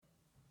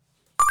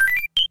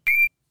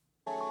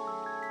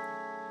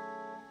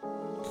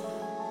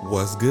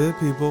What's good,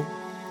 people?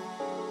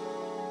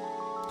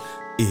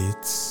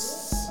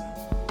 It's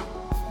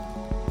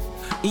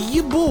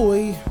your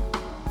boy,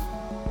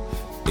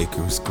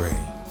 Icarus Gray.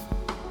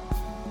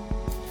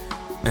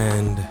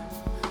 And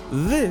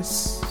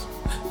this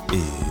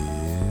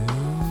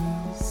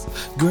is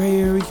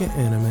Gray Area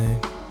Anime,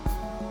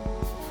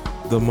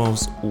 the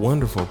most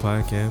wonderful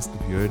podcast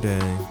of your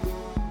day.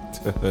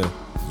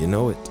 You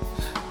know it.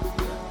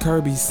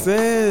 Kirby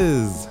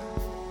says,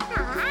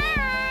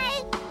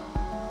 Hi.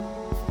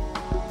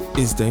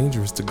 it's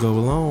dangerous to go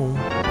alone,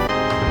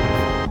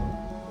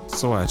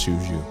 so I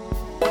choose you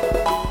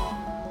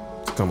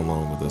to come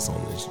along with us on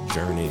this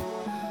journey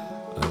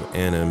of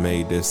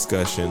anime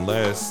discussion.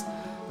 Last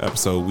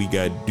episode we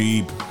got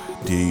deep.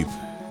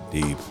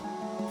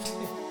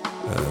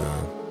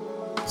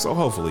 So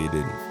hopefully it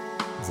didn't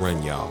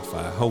run you off.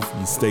 I hope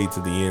you stayed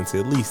to the end to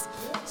at least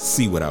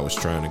see what I was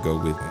trying to go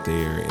with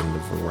there in the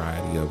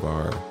variety of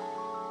our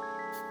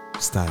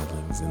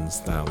stylings, and the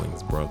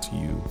stylings brought to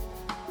you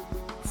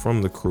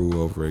from the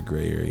crew over at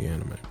Gray Area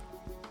Anime.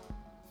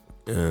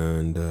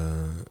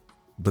 And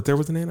but there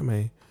was an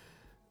anime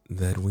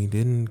that we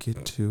didn't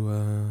get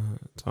to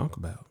talk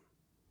about,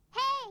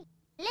 Hey,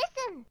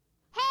 listen.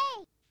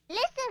 Hey,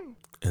 listen.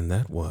 and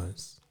that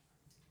was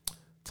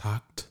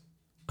Talked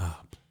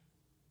Up.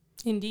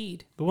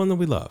 Indeed. The one that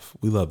we love.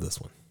 We love this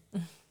one.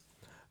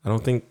 I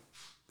don't think,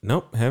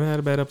 nope, haven't had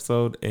a bad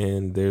episode,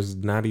 and there's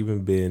not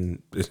even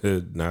been,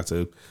 not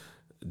to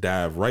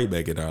dive right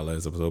back into our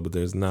last episode, but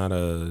there's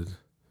no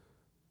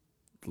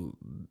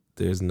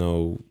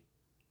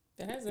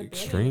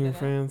extreme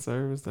fan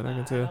service that I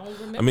can tell.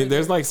 I mean,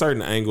 there's like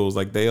certain angles,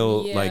 like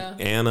they'll, like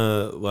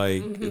Anna,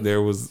 like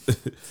there was,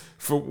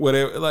 for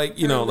whatever, like,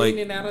 you know, like,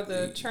 leaning out of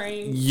the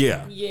train.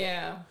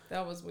 yeah,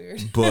 That was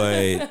weird.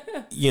 but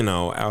you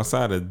know,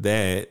 outside of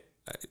that,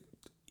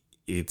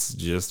 it's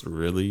just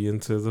really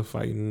into the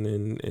fighting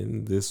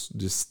in this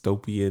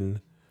dystopian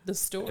The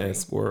story.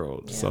 esque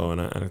world. Yeah. So,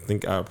 and I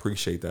think I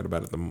appreciate that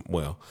about it.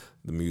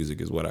 The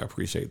music is what I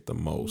appreciate the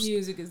most.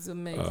 Music is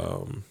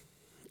amazing.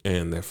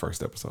 And that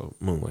first episode,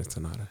 Moonlight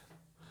Sonata.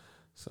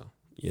 So,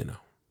 you know,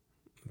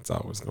 it's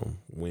always gonna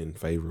win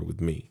favor with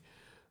me.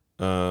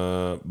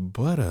 So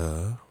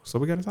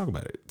we got to talk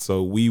about it.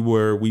 So we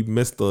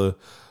missed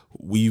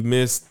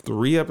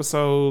 3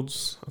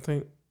 episodes, I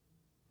think.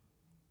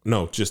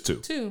 No, just 2.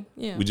 2,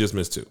 yeah. We just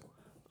missed 2.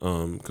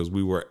 Because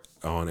we were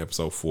on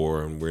episode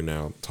 4 and we're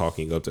now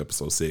talking up to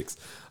episode 6.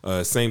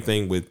 Same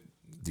thing with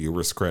The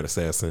Aristocrat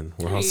Assassin.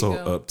 We're There you also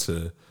go. up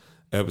to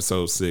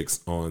episode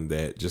 6 on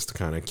that, just to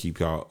kind of keep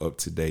y'all up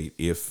to date.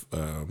 If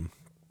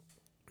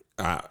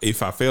I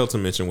failed to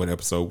mention what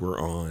episode we're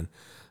on,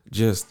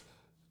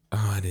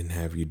 I didn't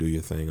have you do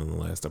your thing on the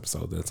last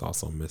episode. That's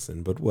also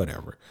missing, but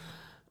whatever.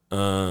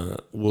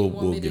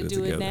 We'll get it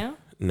together. Now?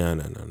 No.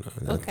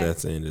 Okay.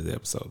 That's the end of the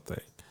episode thing.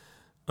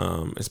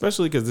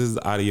 Especially because this is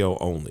audio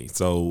only.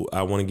 So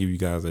I want to give you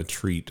guys a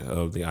treat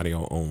of the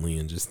audio only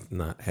and just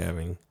not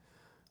having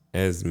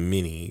as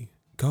many.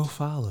 Go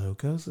follow,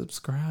 go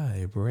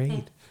subscribe,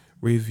 rate,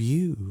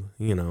 review,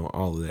 you know,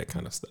 all of that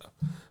kind of stuff.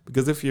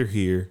 Because if you're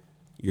here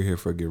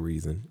for a good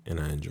reason, and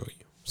I enjoy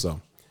you. So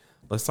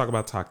let's talk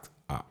about Talked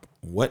Up.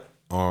 What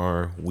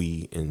are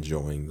we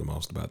enjoying the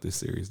most about this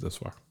series thus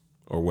far?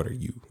 Or what are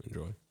you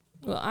enjoying?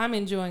 Well, I'm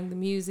enjoying the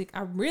music.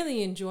 I'm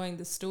really enjoying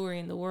the story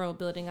and the world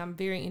building. I'm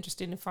very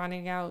interested in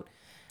finding out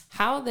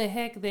how the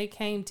heck they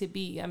came to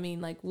be. I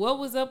mean, like, what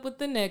was up with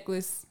the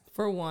necklace,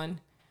 for one?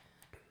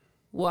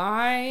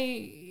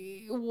 Why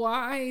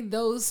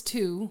those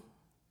two?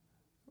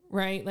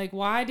 Right? Like,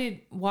 why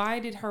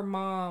did her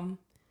mom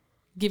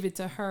give it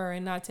to her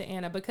and not to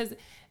Anna? Because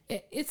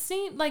it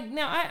seemed like,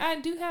 now I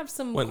do have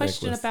some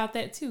question necklace? about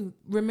that too.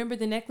 Remember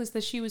the necklace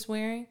that she was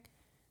wearing?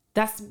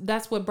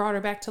 That's what brought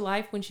her back to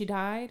life when she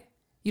died.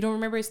 You don't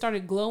remember it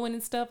started glowing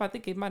and stuff? I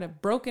think it might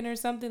have broken or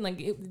something. Like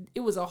it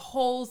was a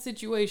whole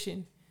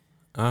situation.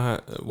 We'll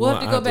have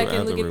to go back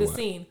and look at the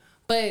scene.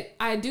 But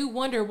I do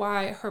wonder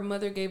why her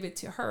mother gave it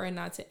to her and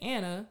not to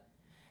Anna.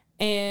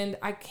 And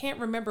I can't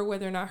remember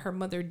whether or not her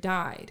mother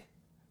died.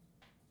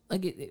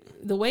 Like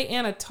the way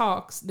Anna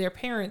talks, their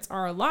parents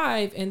are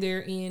alive and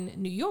they're in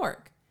New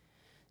York.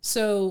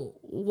 So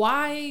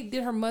why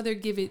did her mother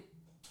give it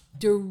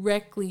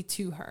directly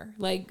to her?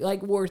 Like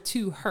or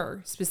to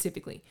her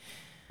specifically?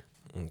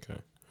 Okay.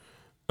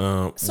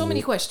 So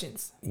many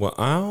questions. Well,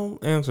 I'll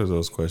answer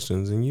those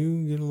questions and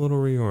you get a little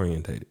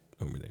reorientated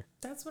over there.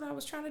 That's what I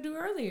was trying to do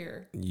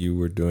earlier. You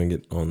were doing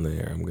it on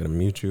there. I'm going to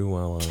mute you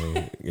while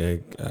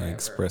I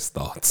express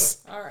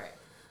thoughts. All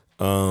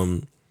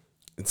right.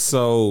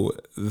 So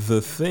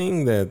the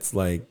thing that's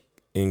like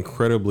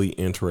incredibly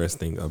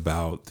interesting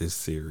about this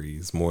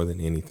series more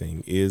than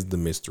anything is the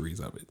mysteries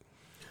of it.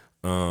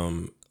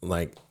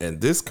 Like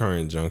at this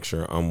current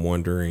juncture, I'm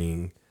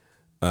wondering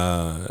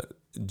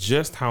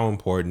just how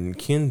important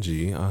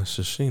Kenji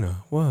Ashishina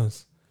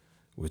was,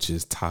 which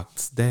is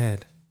Takt's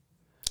dad.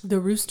 The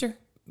rooster?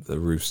 The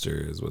rooster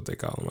is what they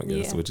call him, I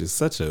guess, Yeah. which is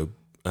such a,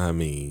 I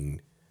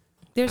mean,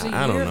 There's a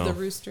I year don't of the know.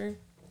 rooster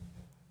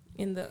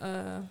in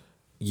the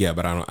Yeah,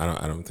 but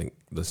I don't think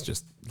let's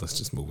just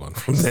move on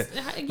from that.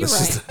 You're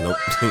right. Nope.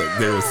 Look,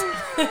 there was.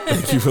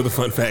 Thank you for the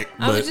fun fact.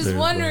 I was just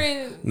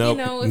wondering, Nope.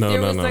 if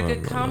there was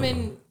a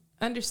common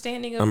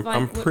understanding of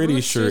I'm what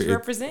pretty sure roosters it-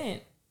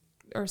 represent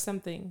or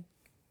something.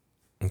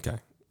 Okay.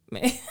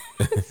 Man,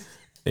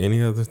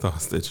 Any other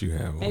thoughts that you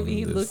have? maybe on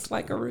he this? looked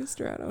like a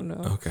rooster. I don't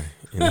know. Okay.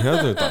 Any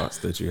other thoughts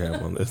that you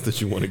have on this that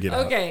you want to get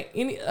out?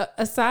 Okay.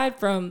 Aside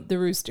from the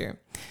rooster,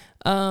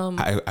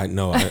 I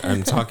know.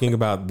 I'm talking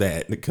about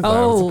that because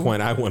that was the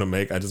point I want to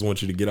make. I just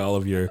want you to get all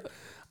of your.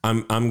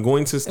 I'm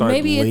going to start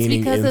maybe it's leaning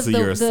because into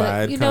of your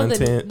side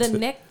content. the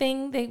neck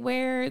thing they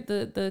wear,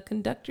 the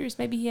conductors.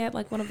 Maybe he had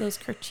like one of those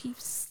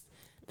kerchiefs.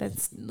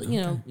 That's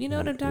you know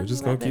what I'm talking about. We're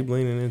just gonna keep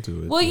leaning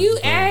into it. Well, you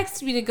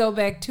asked me to go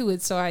back to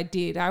it, so I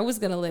did. I was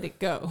gonna let it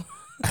go.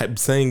 I'm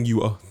saying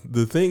you.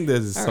 The thing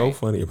that is All so right.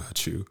 funny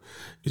about you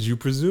is you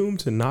presume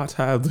to not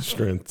have the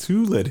strength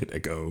to let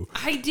it go.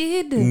 I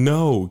did.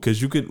 No,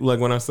 because you could like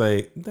when I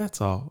say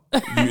that's all.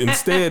 You,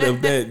 instead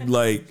of that,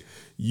 like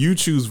you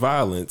choose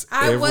violence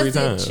I every wasn't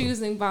time.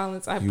 choosing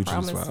violence. I You choose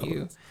promise you.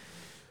 violence.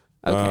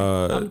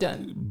 Okay, I'm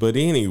done. But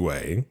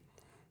anyway,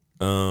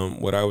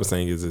 what I was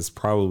saying is it's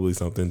probably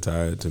something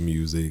tied to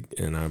music,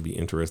 and I'd be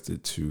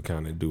interested to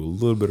kind of do a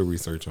little bit of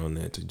research on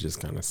that to just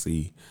kind of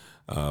see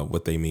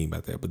what they mean by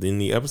that. But then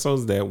the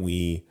episodes that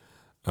we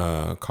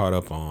caught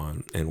up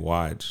on and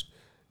watched,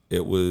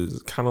 it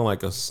was kind of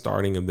like a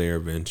starting of their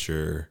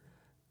adventure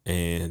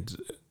and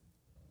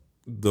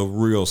the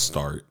real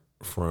start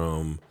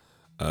from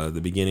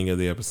the beginning of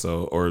the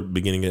episode or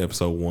beginning of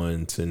episode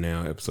 1 to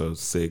now episode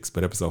 6.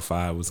 But episode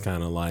 5 was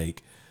kind of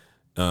like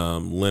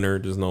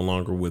Leonard is no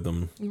longer with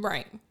them.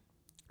 Right.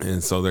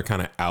 And so they're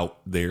kind of out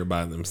there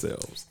by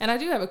themselves. And I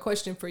do have a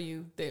question for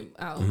you that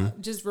I'll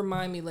just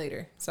remind me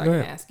later so I Go can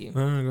ahead. ask you.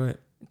 Go ahead.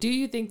 Do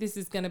you think this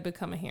is going to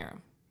become a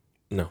harem?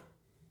 No.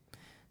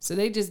 So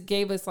they just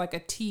gave us like a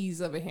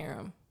tease of a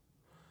harem.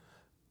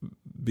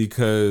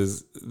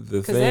 Because the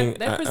Because thing,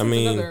 that I presents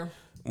mean, another.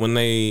 when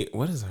they,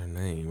 what is her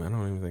name? I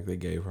don't even think they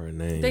gave her a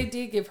name. They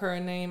did give her a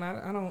name.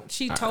 I don't.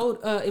 She told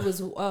it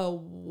was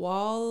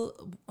Wall.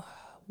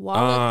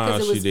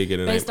 Wallach, she did get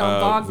a name. based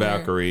on Wagner.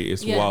 Valkyrie.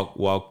 It's Yeah.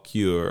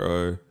 Walcure,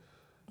 or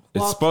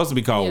it's Walk- supposed to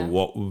be called.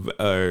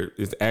 yeah.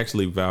 It's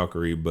actually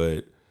Valkyrie,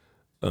 but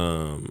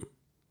and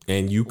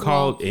you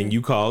called Walcure. and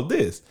you called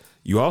this.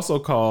 You also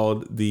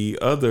called the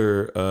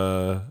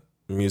other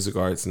music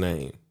arts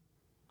name.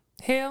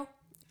 Hell.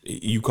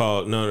 You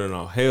called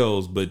no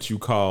Hells, but you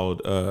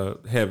called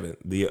Heaven,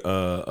 the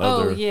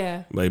other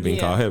yeah. lady being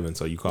Yeah. called Heaven,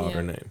 so you called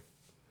her Yeah. name,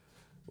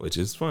 which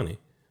is funny.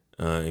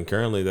 And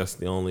currently, that's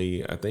the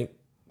only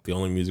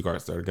music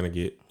arts that are going to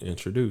get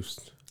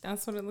introduced.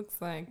 That's what it looks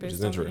like Which is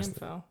based on the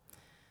interesting.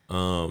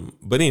 info.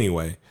 But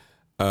anyway,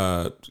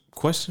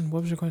 question.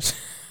 What was your question?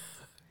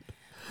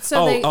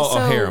 So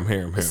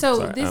harem.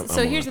 So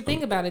Sorry, here's the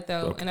thing about it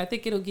though, okay. and I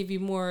think it'll give you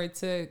more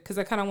to because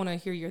I kind of want to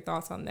hear your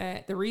thoughts on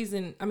that. The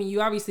reason, I mean, you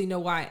obviously know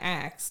why I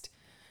asked.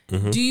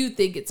 Mm-hmm. Do you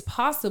think it's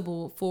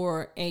possible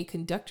for a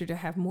conductor to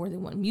have more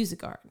than one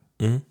music art?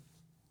 I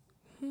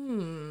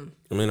mean,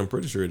 I'm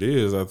pretty sure it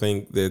is. I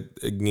think that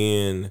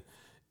again,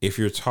 if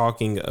you're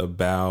talking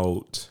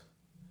about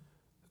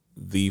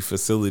the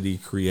facility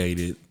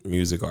created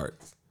music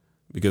arts,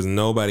 because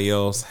nobody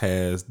else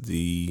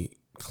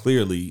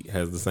clearly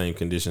has the same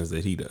conditions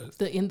that he does.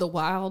 The in the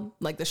wild,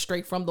 like the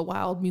straight from the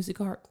wild music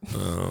art.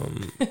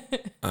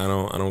 I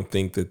don't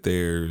think that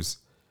there's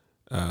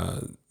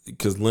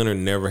because Leonard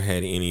never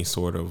had any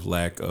sort of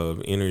lack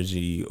of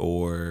energy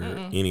or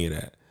any of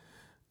that.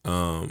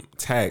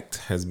 Tact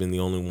has been the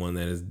only one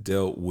that has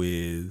dealt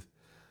with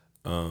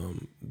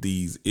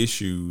these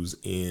issues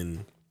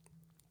in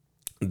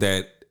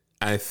that.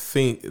 I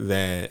think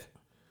that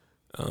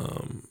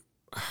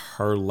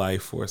her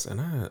life force, and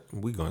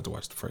we're going to have to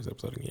watch the first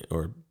episode again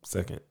or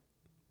second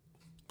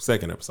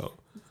episode.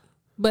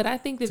 But I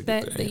think get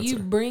that the you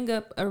answer. bring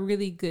up a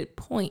really good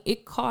point.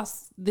 It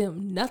costs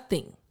them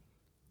nothing.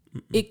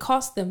 It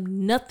costs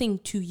them nothing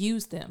to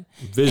use them.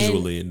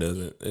 Visually, it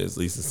doesn't. At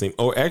least it seems.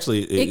 Or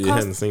actually, it costs-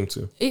 hasn't seemed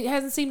to. It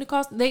hasn't seemed to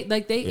cost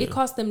it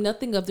costs them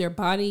nothing of their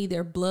body,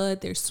 their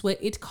blood, their sweat.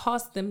 It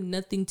costs them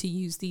nothing to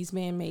use these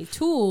man-made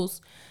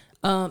tools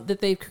that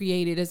they've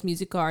created as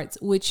music arts,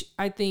 which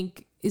I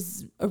think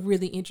is a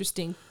really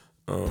interesting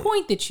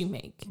point that you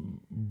make.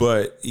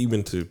 But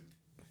even to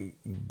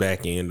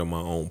back end on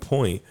my own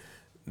point,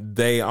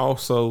 they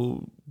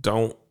also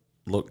don't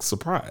look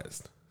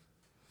surprised.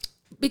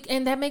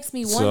 And that makes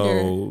me wonder.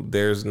 So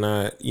there's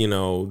not,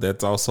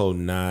 that's also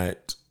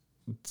not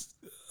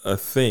a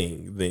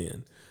thing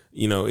then.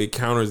 It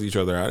counters each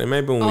other out. And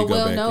maybe when we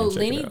go back and check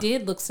Lenny it out.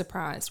 did look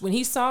surprised. When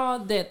he saw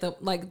that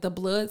the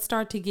blood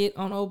start to get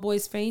on old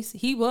boy's face,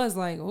 he was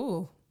like,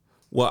 oh.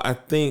 Well, I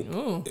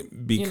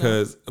think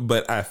because,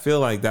 but I feel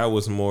like that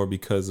was more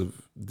because of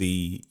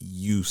the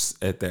use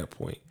at that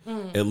point,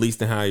 at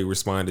least in how he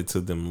responded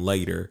to them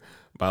later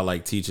by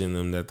like teaching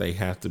them that they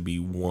have to be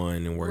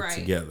one and work Right.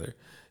 together.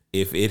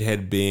 If it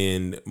had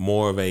been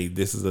more of a,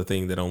 this is a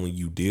thing that only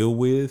you deal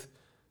with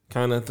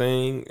kind of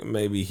thing,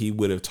 maybe he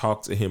would have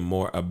talked to him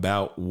more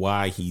about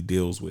why he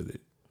deals with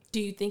it. Do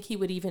you think he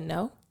would even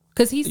know?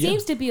 Because he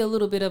seems to be a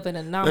little bit of an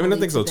anomaly. I mean, I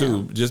think so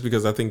them. too. Just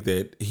because I think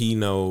that he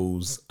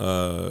knows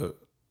Tok's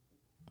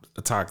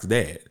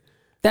dad.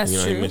 That's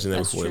true. He mentioned that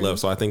That's before true. he left.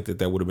 So I think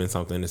that would have been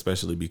something,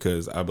 especially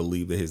because I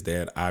believe that his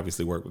dad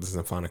obviously worked with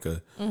the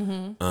Symphonica,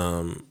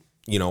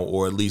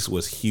 or at least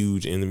was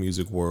huge in the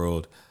music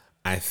world.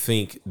 I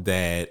think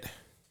that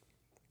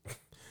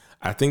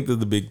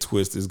the big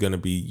twist is going to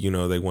be,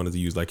 they wanted to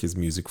use like his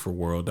music for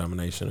world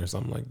domination or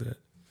something like that.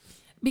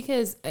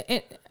 Because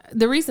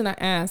the reason I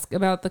ask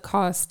about the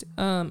cost,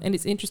 and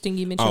it's interesting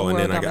you mentioned world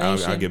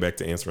domination. I'll get back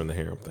to answering the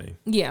harem thing.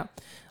 Yeah.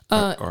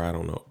 Or I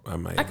don't know.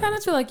 I kind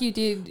of feel like you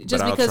did,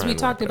 just because we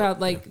talked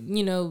about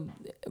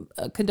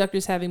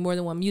conductors having more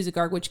than one music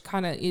arc, which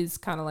kind of is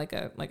like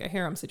a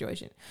harem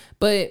situation.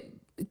 But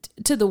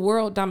to the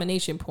world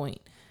domination point,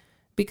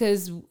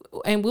 because,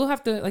 and we'll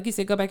have to, like you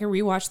said, go back and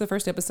rewatch the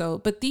first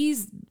episode. But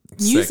these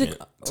music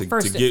to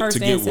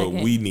get what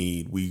we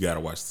need, we got to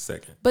watch the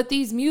second. But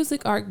these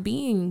music arc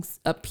beings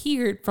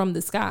appeared from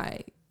the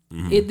sky.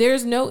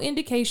 There's no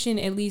indication,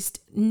 at least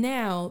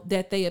now,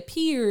 that they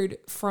appeared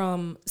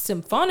from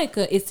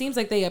Symphonica. It seems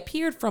like they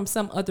appeared from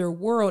some other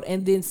world,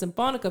 and then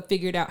Symphonica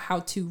figured out how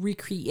to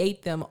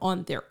recreate them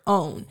on their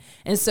own.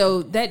 And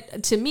so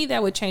that, to me,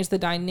 that would change the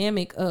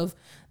dynamic of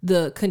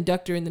the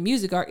conductor in the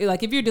music arc.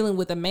 Like if you're dealing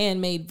with a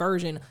man-made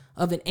version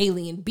of an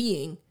alien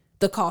being,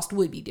 the cost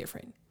would be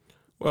different.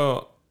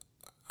 Well,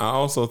 I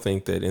also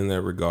think that in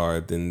that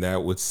regard, then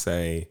that would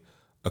say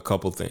a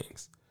couple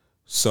things.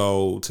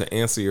 So to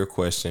answer your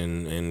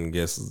question, and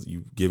guess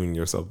you giving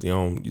yourself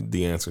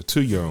the answer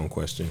to your own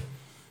question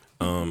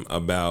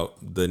about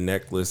the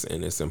necklace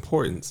and its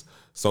importance.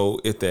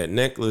 So if that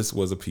necklace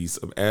was a piece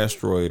of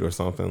asteroid or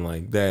something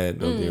like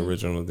that of the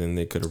original, then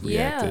they could have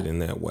reacted in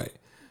that way.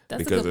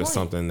 That's because a good it's point.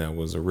 Something that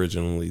was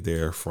originally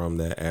there from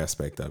that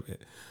aspect of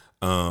it.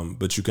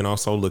 But you can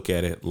also look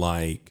at it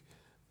like,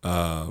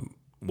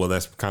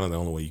 that's kind of the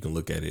only way you can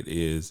look at it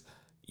is,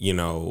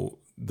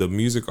 the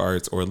music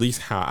arts, or at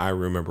least how I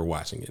remember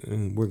watching it.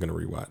 And we're going to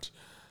rewatch.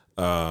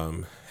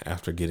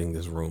 After getting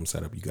this room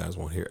set up, you guys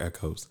won't hear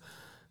echoes.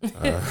 Which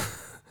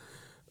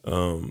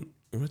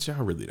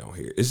y'all really don't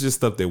hear. It's just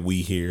stuff that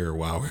we hear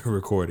while we're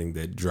recording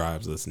that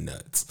drives us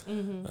nuts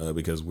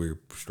because we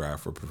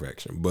strive for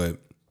perfection. But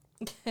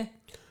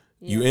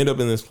you end up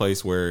in this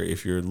place where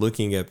if you're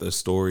looking at the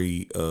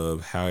story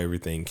of how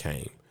everything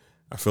came,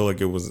 I feel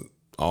like it was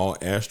all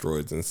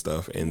asteroids and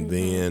stuff. And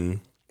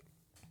then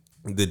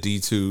the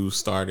D2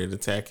 started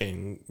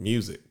attacking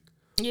music.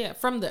 Yeah,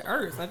 from the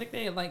earth. I think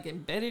they had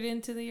embedded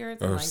into the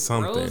earth and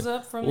something. rose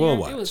up from we'll the earth.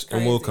 watch, It was crazy.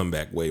 and we'll come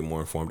back way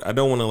more informed. I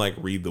don't want to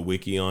read the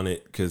wiki on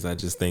it because I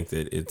just think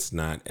that it's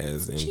not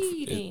as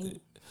cheating.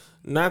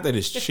 Not that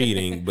it's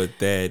cheating, but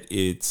that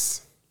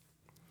it's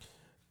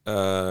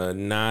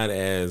not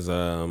as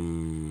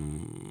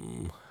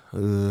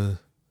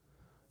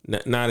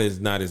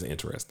not as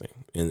interesting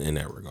in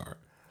that regard.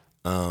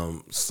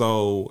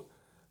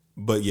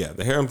 But yeah,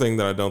 the harem thing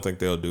that I don't think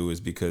they'll do is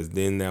because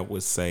then that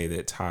would say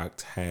that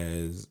Tok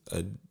has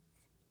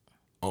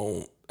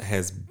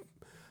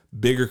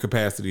bigger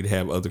capacity to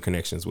have other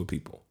connections with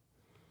people,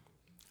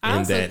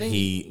 and that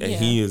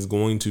he is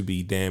going to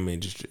be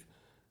damaged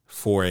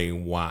for a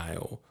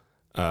while,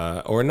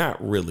 or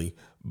not really,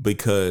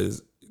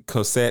 because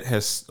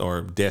Cosette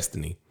or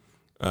Destiny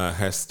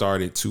has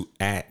started to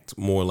act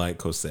more like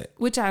Cosette.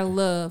 Which I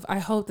love. I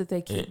hope that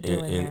they keep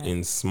doing that.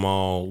 In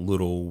small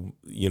little,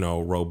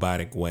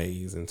 robotic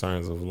ways in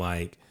terms of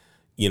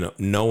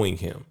knowing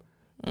him.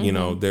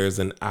 There's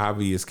an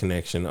obvious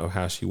connection of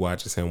how she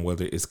watches him,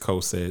 whether it's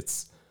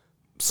Cosette's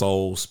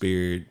soul,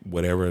 spirit,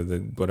 whatever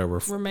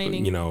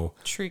remaining,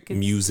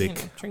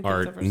 music,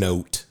 art,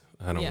 note.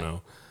 I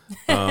don't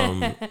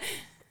know.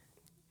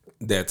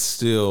 That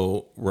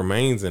still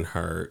remains in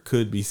her,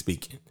 could be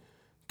speaking.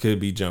 Could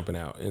be jumping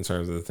out in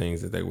terms of the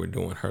things that they were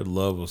doing. Her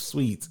love of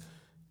sweets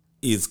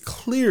is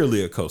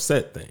clearly a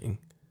Cosette thing.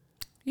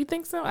 You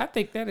think so? I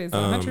think that is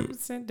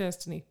 100%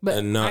 Destiny.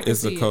 But no,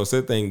 it's a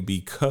Cosette thing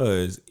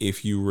because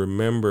if you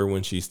remember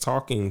when she's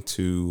talking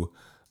to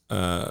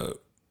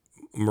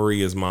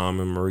Maria's mom,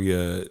 and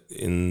Maria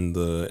in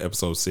the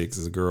episode 6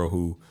 is a girl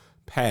who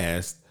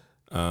passed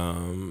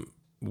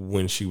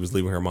when she was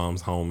leaving her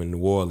mom's home in New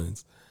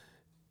Orleans.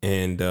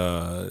 And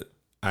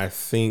I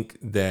think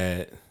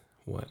that,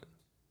 what?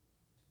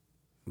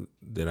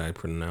 Did I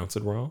pronounce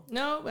it wrong?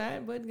 No, I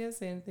wasn't gonna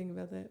say anything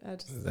about that. I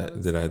just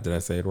did I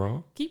say it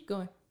wrong? Keep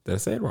going. Did I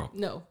say it wrong?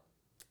 No.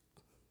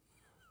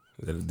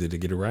 Did I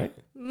get it right?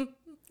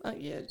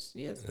 Yes.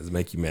 Does it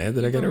make you mad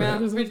that I get it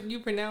right? You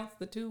pronounced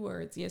the 2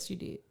 words. Yes, you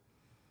did.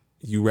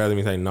 You rather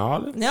me say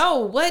Nolans?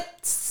 No.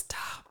 What?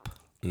 Stop.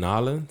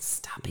 Nolans?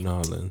 Stop it.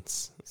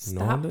 Nolans.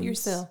 Stop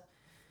yourself.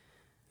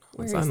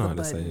 Where is I know the how to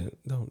button? say it.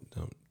 Don't.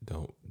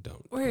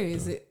 Where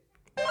is it?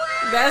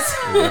 That's Is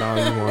that all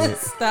you wanted?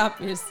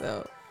 Stop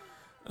yourself.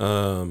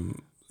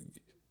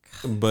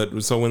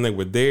 But so when they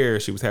were there,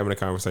 she was having a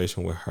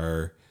conversation with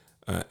her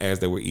as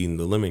they were eating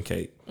the lemon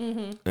cake.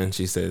 Mm-hmm. And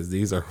she says,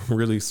 these are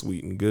really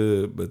sweet and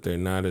good, but they're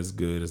not as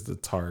good as the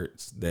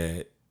tarts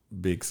that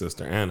Big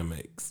Sister Anna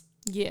makes.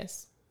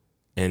 Yes.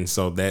 And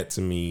so that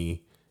to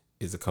me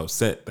is a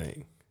Cosette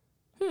thing.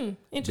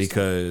 Interesting.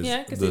 Because Yeah,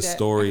 I can the see that. I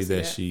story can see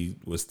that she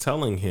was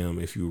telling him,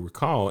 if you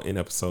recall, in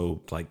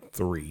episode like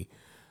 3.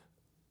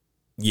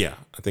 Yeah,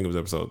 I think it was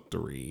episode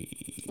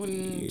 3.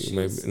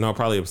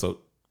 Probably episode.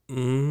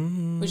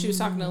 When she was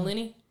talking to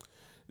Lenny?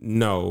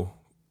 No,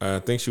 I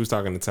think she was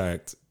talking to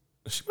Tact.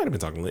 She might have been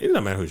talking to Lenny. It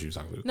doesn't matter who she was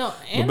talking to. No,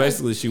 but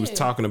basically she was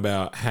talking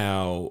about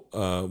how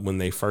when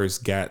they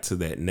first got to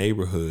that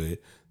neighborhood,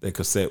 that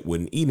Cosette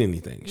wouldn't eat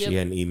anything. She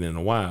hadn't eaten in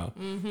a while,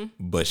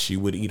 but she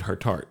would eat her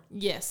tart.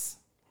 Yes.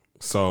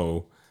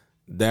 So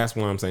that's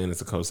why I'm saying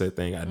it's a Cosette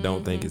thing. I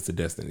don't think it's a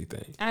Destiny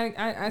thing.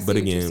 I see But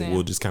what you're again, saying.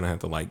 we'll just kind of have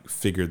to like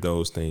figure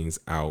those things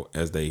out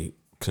as they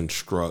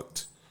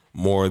construct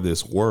more of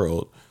this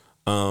world.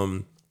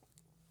 I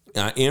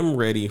am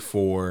ready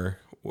for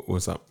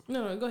what's up.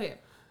 No, go ahead.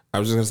 I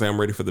was just gonna say I'm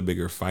ready for the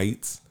bigger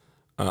fights,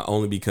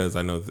 only because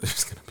I know that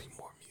there's gonna be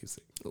more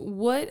music.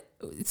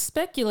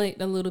 Speculate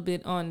a little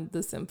bit on the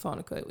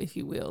Symphonica, if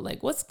you will.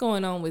 Like, what's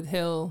going on with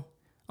Hell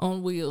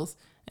on Wheels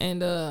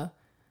and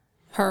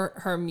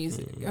her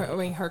music?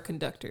 Her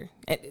conductor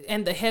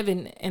and the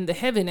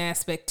heaven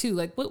aspect too.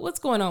 Like, what's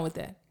going on with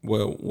that?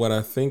 Well, what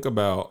I think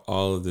about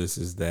all of this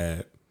is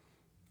that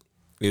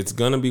it's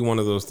gonna be one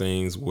of those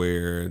things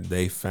where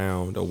they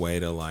found a way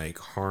to like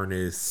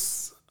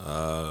harness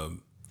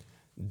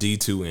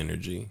D2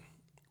 energy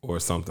or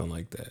something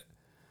like that.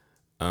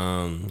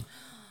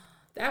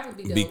 That would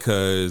be dope.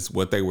 Because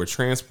what they were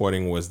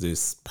transporting was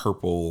this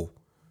purple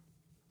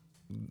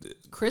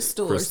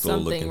crystal or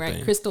something, looking right?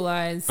 thing.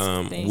 Crystallized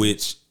thing.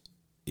 Which,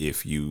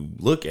 if you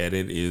look at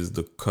it, is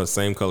the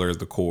same color as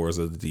the cores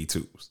of the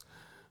D2s.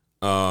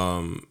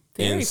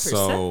 Very and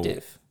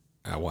perceptive.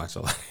 So I watch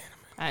a lot of anime.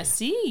 I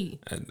see.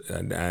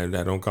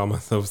 I don't call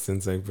myself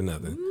sensei for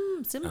nothing.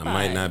 I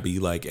might not be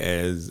like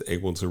as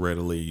able to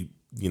readily,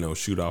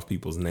 shoot off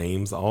people's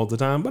names all the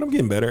time, but I'm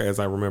getting better as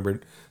I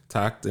remembered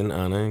Tact and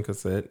Anna and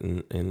Cosette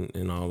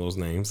and all those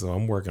names. So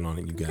I'm working on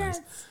it, you guys.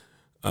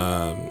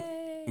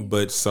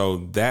 But so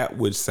that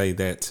would say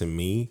that to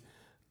me,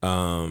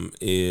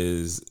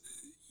 is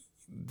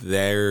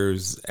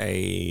there's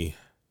a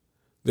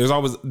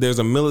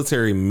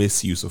military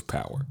misuse of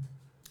power.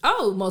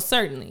 Oh, most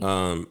certainly.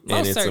 And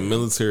it's a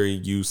military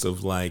use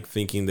of like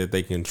thinking that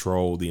they can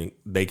control the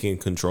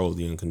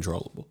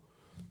uncontrollable.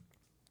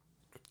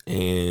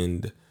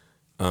 And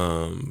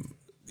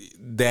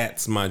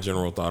that's my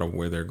general thought of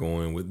where they're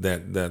going with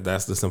that.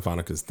 That's the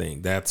Symphonica's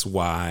thing. That's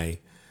why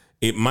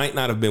it might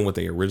not have been what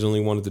they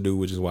originally wanted to do,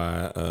 which is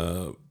why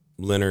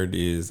Leonard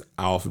is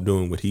off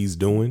doing what he's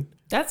doing.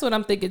 That's what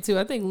I'm thinking too.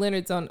 I think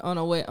Leonard's on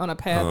a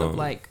path of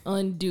like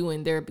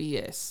undoing their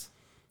BS.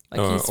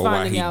 Like he's or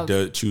why finding out.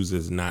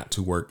 chooses not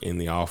to work in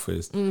the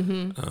office,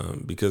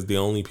 because the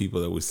only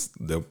people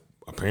that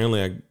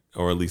apparently,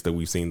 or at least that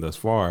we've seen thus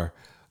far,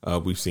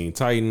 we've seen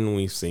Titan,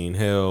 we've seen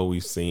Hell,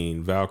 we've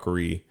seen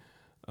Valkyrie,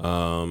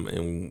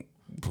 and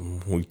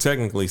we've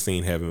technically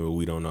seen Heaven, but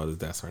we don't know that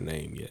that's her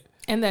name yet.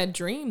 And that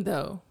dream,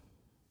 though.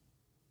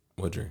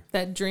 What dream?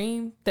 That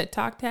dream that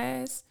Tact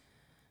has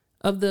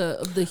of the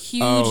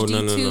huge Oh, D2,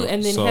 no.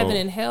 and then So, Heaven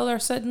and Hell are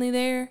suddenly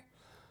there.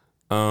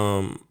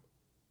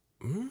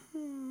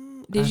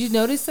 Did you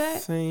notice that? I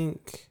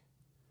think,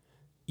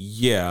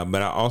 yeah,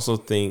 but I also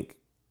think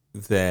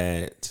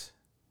that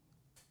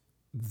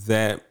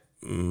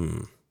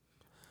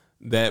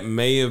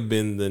may have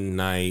been the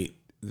night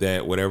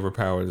that whatever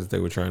power that they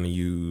were trying to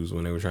use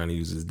when they were trying to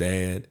use his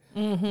dad,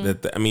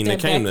 they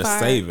came to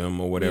save him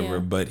or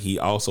whatever, but he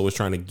also was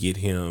trying to get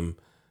him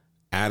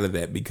out of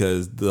that,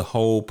 because the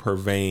whole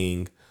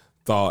purveying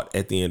thought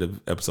at the end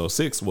of episode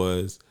 6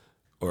 was,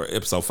 or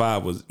episode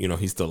 5 was,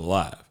 he's still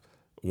alive.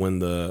 When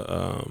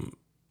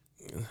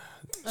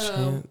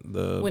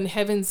when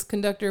Heaven's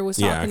conductor was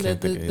talking,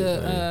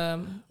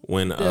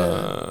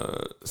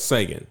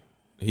 Sagan,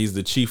 he's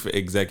the chief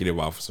executive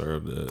officer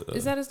of the.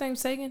 Is that his name,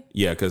 Sagan?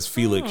 Yeah, because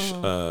Felix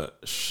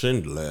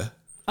Schindler.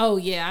 Oh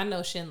yeah, I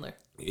know Schindler.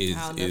 Is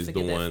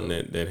the one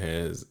that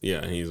has,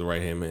 he's the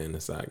right hand man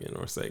to Sagan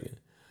or Sagan.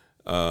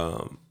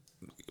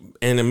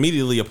 And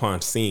immediately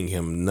upon seeing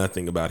him,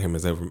 nothing about them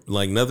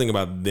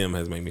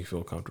has made me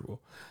feel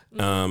comfortable.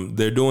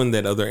 They're doing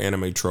that other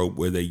anime trope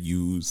where they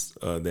use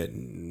that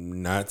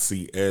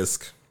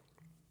Nazi-esque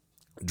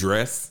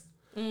dress,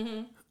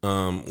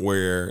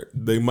 where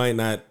they might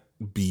not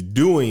be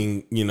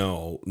doing,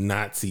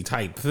 Nazi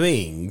type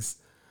things,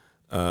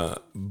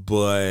 but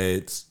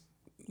it's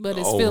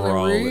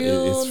overall, feeling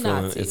real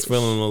Nazi-ish. It's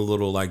feeling a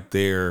little like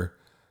they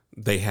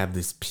have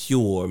this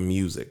pure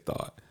music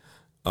thought.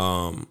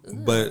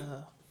 But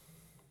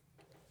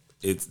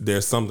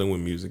there's something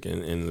with music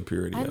and the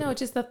purity. I of know, it.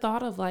 just the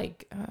thought of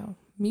like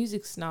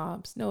music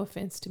snobs. No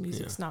offense to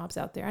music snobs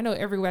out there. I know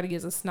everybody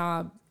is a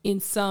snob in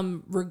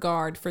some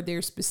regard for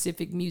their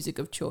specific music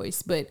of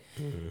choice, but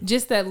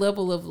just that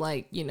level of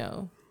like,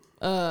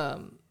 I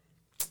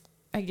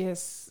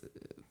guess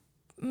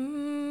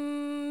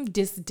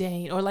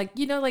disdain, or like,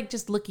 like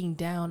just looking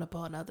down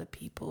upon other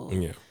people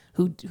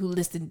who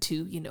listen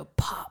to,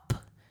 pop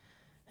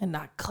and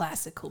not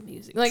classical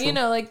music. Like, you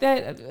know, like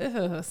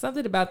that,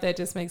 something about that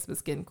just makes my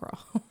skin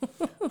crawl.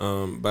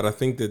 But I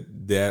think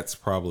that's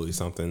probably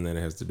something that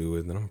has to do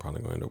with, and I'm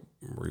probably going to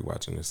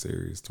rewatching this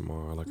series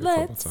tomorrow, like a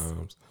couple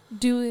times.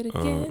 Do it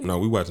again. No,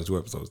 we watching 2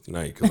 episodes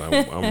tonight because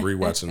I'm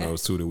rewatching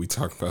those 2 that we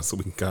talked about, so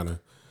we can kind of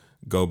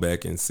go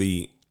back and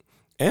see.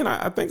 And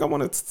I think I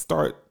want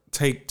to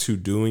take to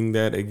doing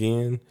that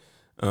again,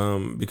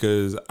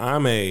 because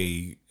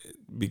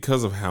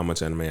because of how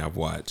much anime I've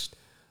watched,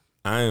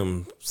 I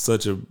am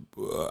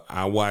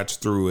I watch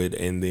through it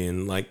and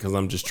then because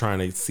I'm just trying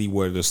to see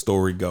where the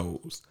story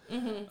goes.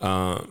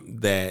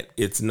 That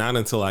it's not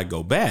until I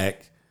go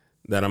back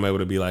that I'm able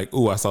to be like,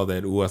 ooh, I saw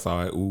that. Ooh, I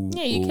saw it. Ooh,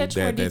 yeah, you catch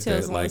more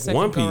details. Like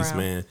One Piece,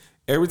 man.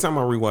 Every time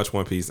I rewatch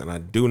One Piece, and I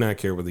do not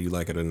care whether you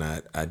like it or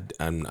not,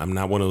 I'm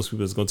not one of those people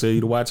that's gonna tell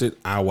you to watch it.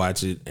 I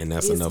watch it, and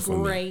that's enough for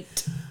me.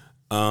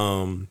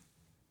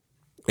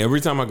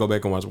 Every time I go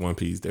back and watch One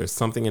Piece, there's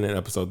something in an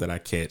episode that I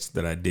catch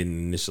that I didn't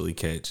initially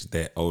catch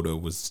that Oda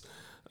was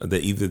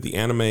that either the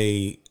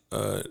anime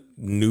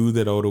knew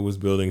that Oda was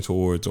building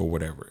towards or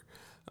whatever.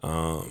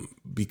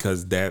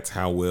 Because that's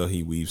how well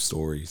he weaves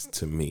stories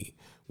to me.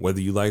 Whether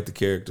you like the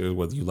characters,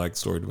 whether you like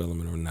story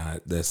development or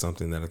not, that's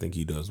something that I think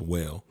he does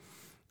well.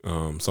 So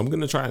I'm going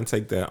to try and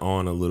take that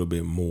on a little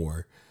bit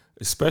more,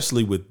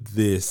 especially with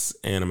this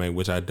anime,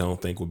 which I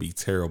don't think would be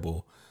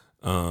terrible.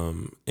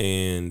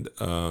 And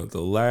the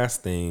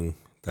last thing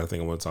that I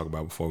think I want to talk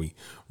about before we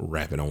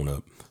wrap it on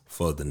up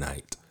for the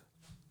night,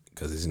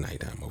 because it's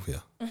nighttime over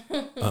here,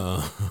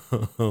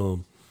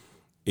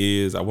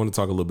 is I want to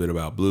talk a little bit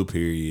about Blue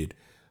Period.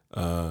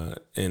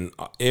 And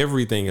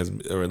everything has,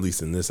 or at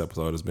least in this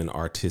episode, has been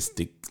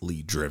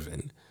artistically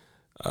driven.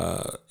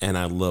 And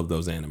I love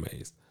those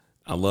animes.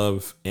 I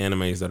love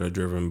animes that are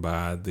driven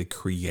by the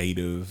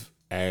creative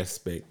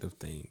aspect of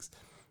things.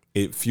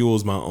 It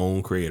fuels my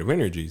own creative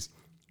energies.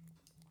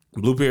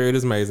 Blue Period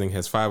is amazing.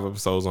 Has 5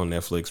 episodes on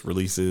Netflix.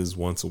 Releases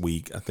once a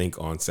week, I think,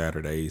 on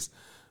Saturdays.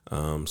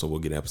 So we'll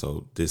get an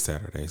episode this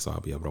Saturday, so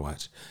I'll be able to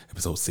watch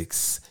episode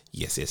 6.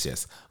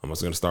 Yes. I'm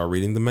also going to start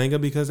reading the manga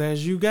because,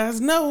 as you guys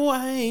know,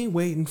 I ain't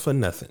waiting for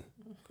nothing.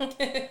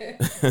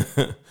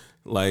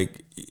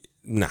 Like,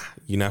 nah,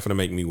 you're not going to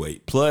make me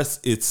wait. Plus,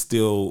 it's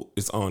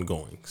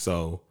ongoing.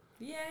 So,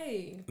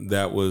 yay.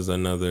 That was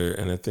another,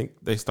 and I think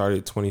they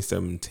started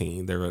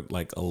 2017. There are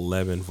like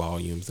 11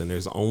 volumes, and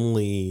there's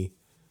only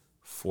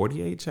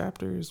 48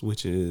 chapters,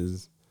 which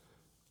is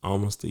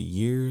almost a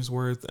year's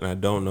worth. And I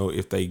don't know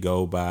if they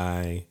go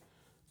by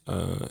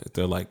if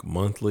they're like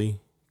monthly,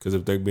 because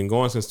if they've been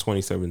going since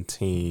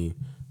 2017,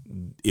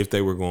 if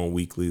they were going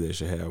weekly, they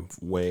should have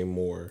way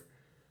more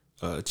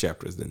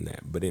chapters than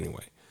that. But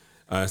anyway,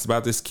 it's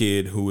about this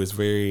kid who is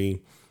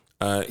very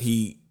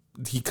he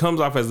comes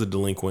off as a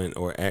delinquent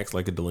or acts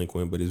like a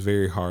delinquent, but is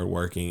very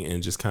hardworking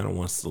and just kind of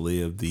wants to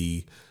live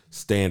the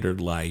standard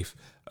life.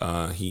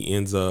 He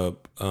ends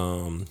up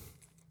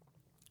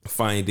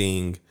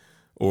finding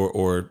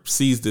or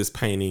sees this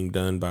painting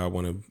done by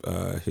one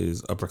of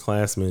his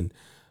upperclassmen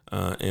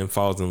and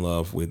falls in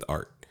love with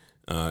art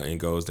and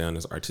goes down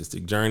this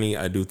artistic journey.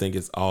 I do think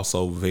it's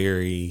also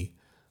very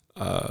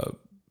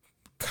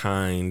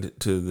kind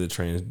to the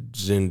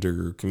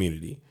transgender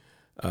community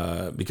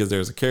because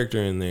there's a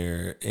character in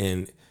there,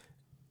 and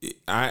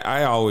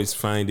I always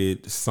find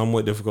it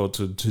somewhat difficult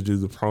to do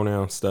the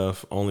pronoun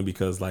stuff, only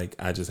because like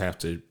I just have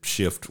to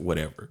shift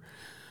whatever.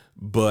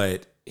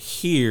 But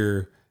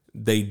here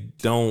they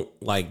don't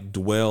like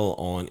dwell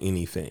on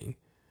anything.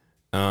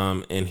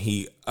 And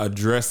he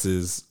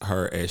addresses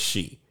her as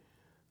she.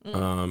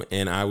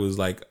 And I was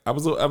like, I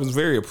was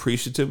very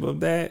appreciative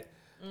of that,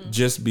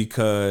 just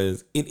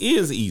because it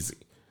is easy.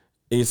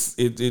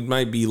 It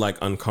might be like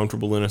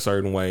uncomfortable in a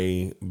certain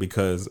way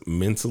because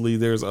mentally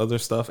there's other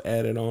stuff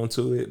added on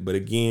to it. But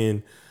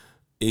again,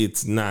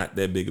 it's not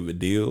that big of a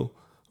deal.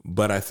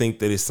 But I think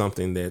that it's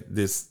something that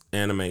this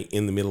anime,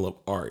 in the middle of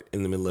art,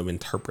 in the middle of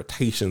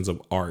interpretations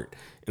of art,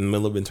 in the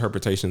middle of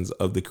interpretations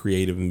of the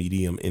creative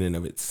medium in and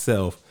of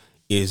itself,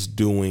 is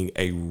doing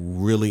a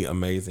really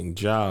amazing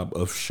job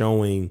of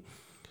showing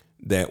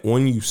that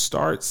when you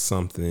start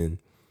something,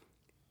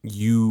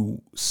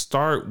 you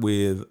start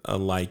with a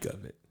like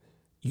of it.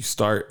 You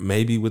start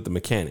maybe with the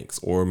mechanics,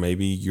 or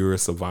maybe you're a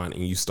savant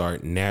and you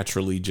start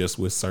naturally just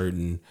with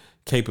certain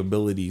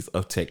capabilities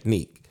of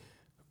technique.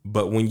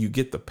 But when you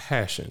get the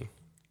passion,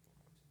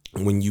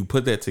 when you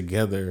put that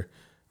together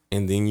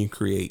and then you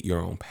create your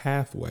own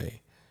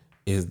pathway,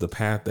 is the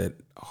path that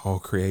all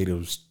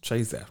creatives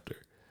chase after.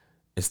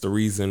 It's the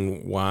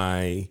reason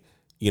why,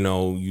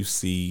 you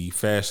see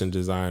fashion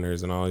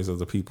designers and all these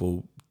other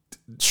people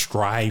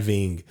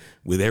striving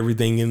with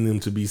everything in them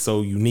to be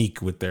so unique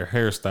with their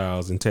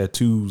hairstyles and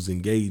tattoos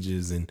and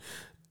gauges and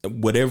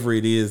whatever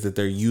it is that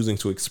they're using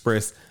to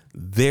express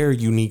their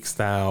unique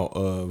style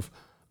of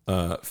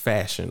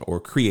fashion or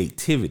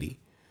creativity.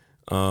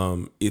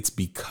 It's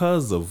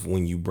because of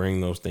when you bring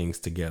those things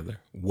together,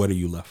 what are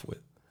you left with?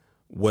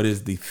 What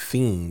is the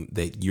theme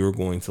that you're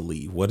going to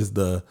leave? What is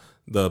the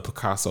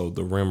Picasso,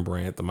 the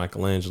Rembrandt, the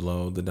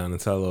Michelangelo, the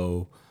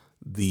Donatello,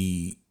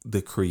 the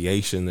the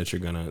creation that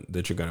you're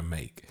gonna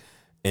make,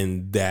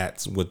 and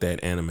that's what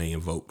that anime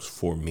invokes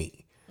for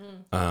me.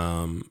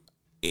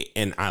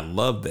 And I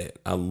love that.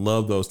 I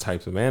love those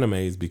types of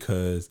animes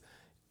because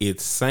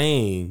it's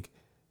saying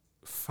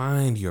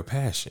find your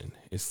passion.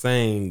 It's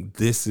saying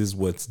this is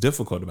what's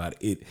difficult about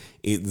it.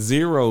 It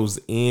zeroes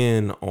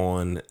in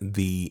on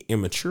the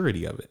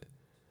immaturity of it.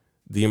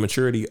 The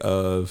immaturity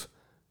of,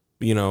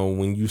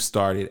 when you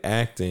started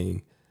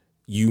acting,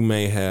 you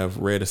may have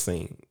read a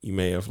scene. You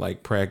may have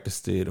like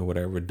practiced it or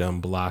whatever, done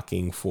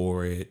blocking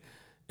for it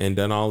and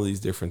done all these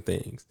different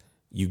things.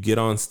 You get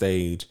on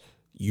stage,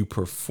 you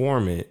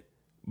perform it,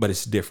 but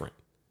it's different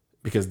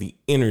because the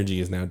energy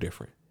is now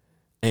different.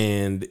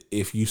 And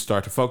if you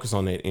start to focus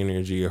on that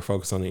energy or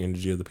focus on the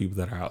energy of the people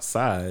that are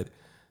outside,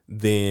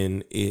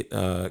 then it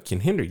can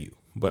hinder you.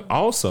 But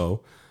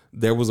also,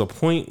 there was a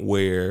point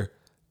where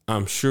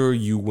I'm sure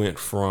you went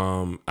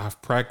from,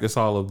 I've practiced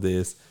all of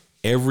this,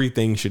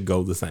 everything should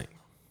go the same.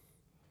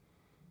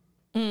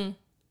 And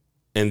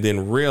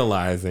then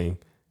realizing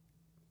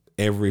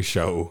every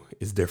show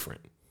is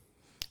different.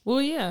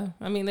 Well, yeah.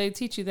 I mean, they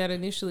teach you that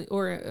initially,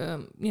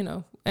 or,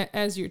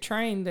 as you're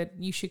trained, that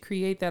you should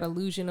create that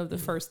illusion of the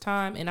first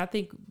time. And I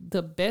think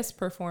the best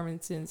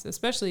performances,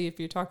 especially if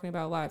you're talking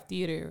about live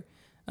theater,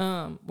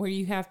 where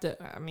you have to,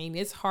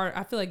 it's hard.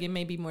 I feel like it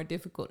may be more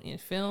difficult in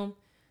film.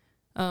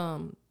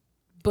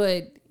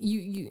 But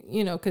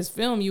because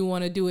film, you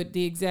want to do it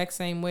the exact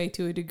same way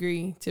to a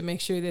degree to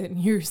make sure that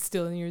you're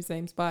still in your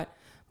same spot.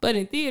 But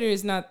in theater,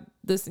 it's not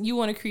this. You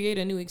want to create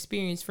a new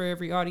experience for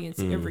every audience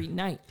every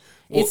night.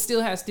 Well, it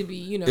still has to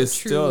be, it's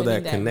true still that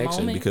in that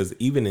connection moment. Because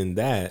even in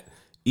that,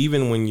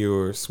 even when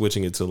you're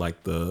switching it to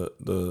like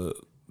the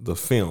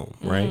film,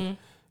 right?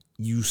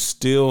 You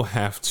still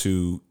have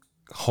to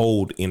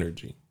hold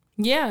energy.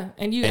 Yeah,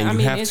 and you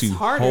have it's to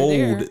harder hold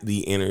there.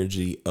 the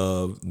energy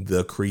of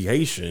the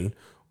creation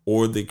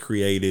or the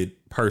created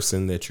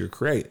person that you're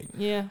creating.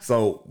 Yeah.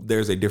 So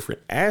there's a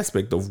different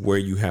aspect of where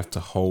you have to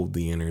hold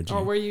the energy.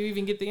 Or where you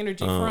even get the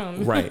energy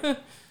from. Right.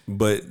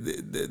 But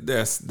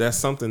that's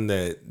something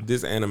that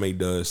this anime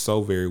does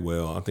so very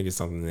well. I think it's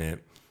something that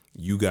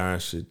you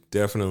guys should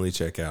definitely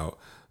check out.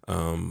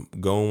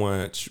 Go and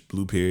watch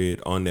Blue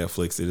Period on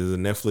Netflix. It is a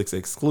Netflix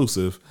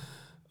exclusive.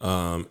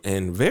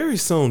 And very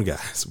soon,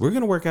 guys, we're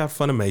going to work out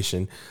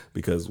Funimation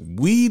because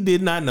we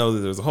did not know that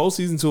there's a whole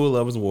season 2 of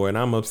Love is War, and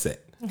I'm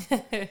upset.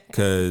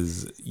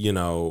 Because,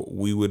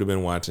 we would have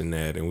been watching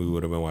that and we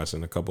would have been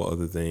watching a couple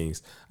other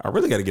things. I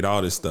really got to get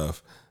all this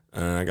stuff.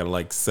 I got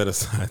to set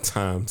aside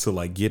time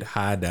to get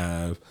High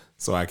Dive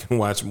so I can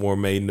watch more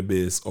Made in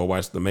Abyss or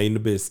watch the Made in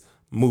Abyss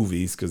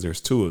movies because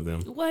there's 2 of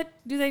them. What?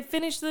 Do they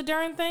finish the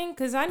darn thing?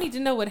 Because I need to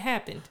know what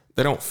happened.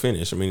 They don't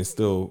finish. It's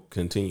still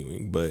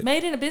continuing, but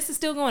Made in Abyss is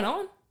still going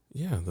on?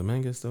 Yeah, the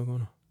manga is still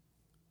going on.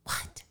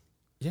 What?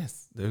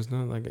 Yes, there's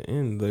not an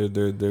end.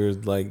 There's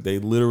they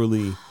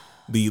literally,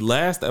 the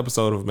last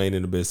episode of Made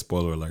in Abyss,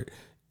 spoiler alert,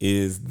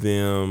 is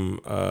them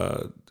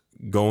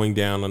going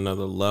down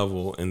another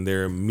level, and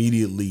they're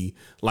immediately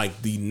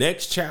the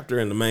next chapter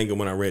in the manga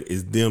when I read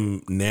is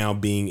them now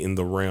being in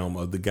the realm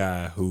of the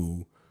guy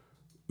who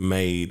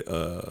made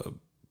the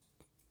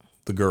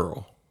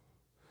girl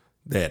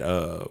that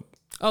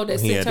that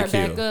sent her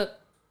back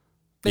up.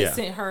 They Yeah.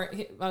 sent her.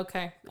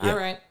 Okay.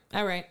 Yeah.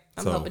 All right.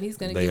 I'm So hoping he's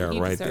going to they get what are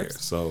he right there.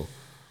 deserves. So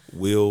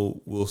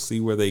we'll see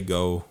where they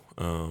go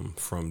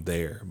from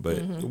there.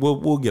 But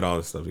we'll get all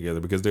this stuff together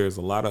because there's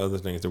a lot of other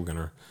things that we're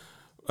gonna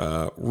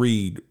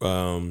read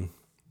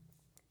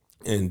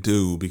and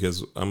do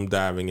because I'm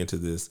diving into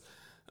this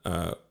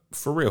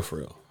for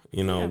real.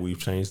 We've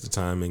changed the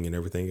timing and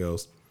everything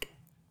else.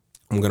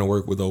 I'm gonna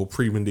work with old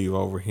Preben Diva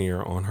over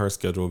here on her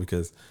schedule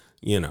because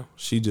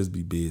she just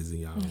be busy,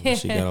 y'all.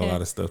 She got a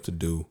lot of stuff to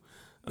do.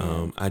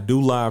 I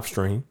do live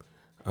stream.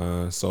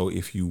 So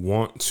if you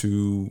want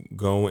to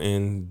go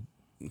and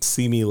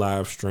see me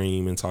live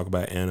stream and talk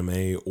about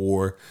anime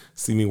or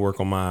see me work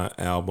on my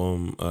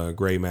album,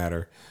 Gray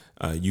Matter,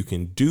 you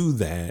can do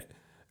that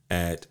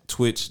at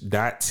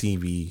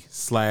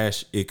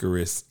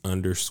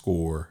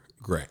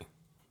twitch.tv/Icarus_Gray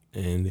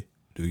and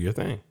do your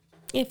thing.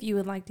 If you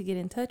would like to get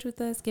in touch with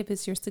us, give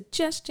us your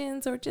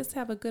suggestions, or just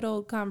have a good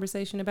old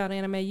conversation about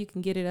anime, you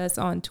can get at us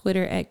on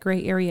Twitter at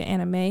Gray Area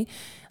Anime.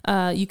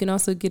 You can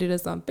also get at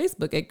us on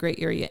Facebook at Gray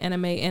Area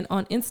Anime and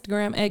on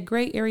Instagram at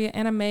Gray Area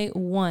Anime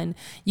 1.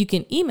 You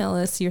can email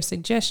us your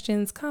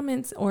suggestions,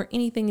 comments, or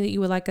anything that you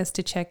would like us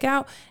to check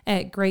out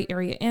at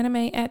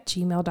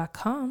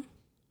grayareaanime@gmail.com.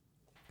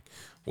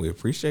 We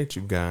appreciate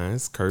you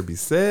guys. Kirby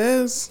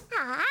says,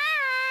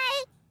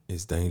 Hi.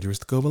 it's dangerous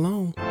to go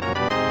alone.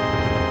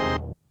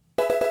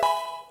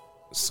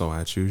 So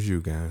I choose you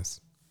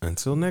guys.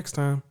 Until next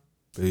time,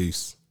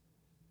 peace.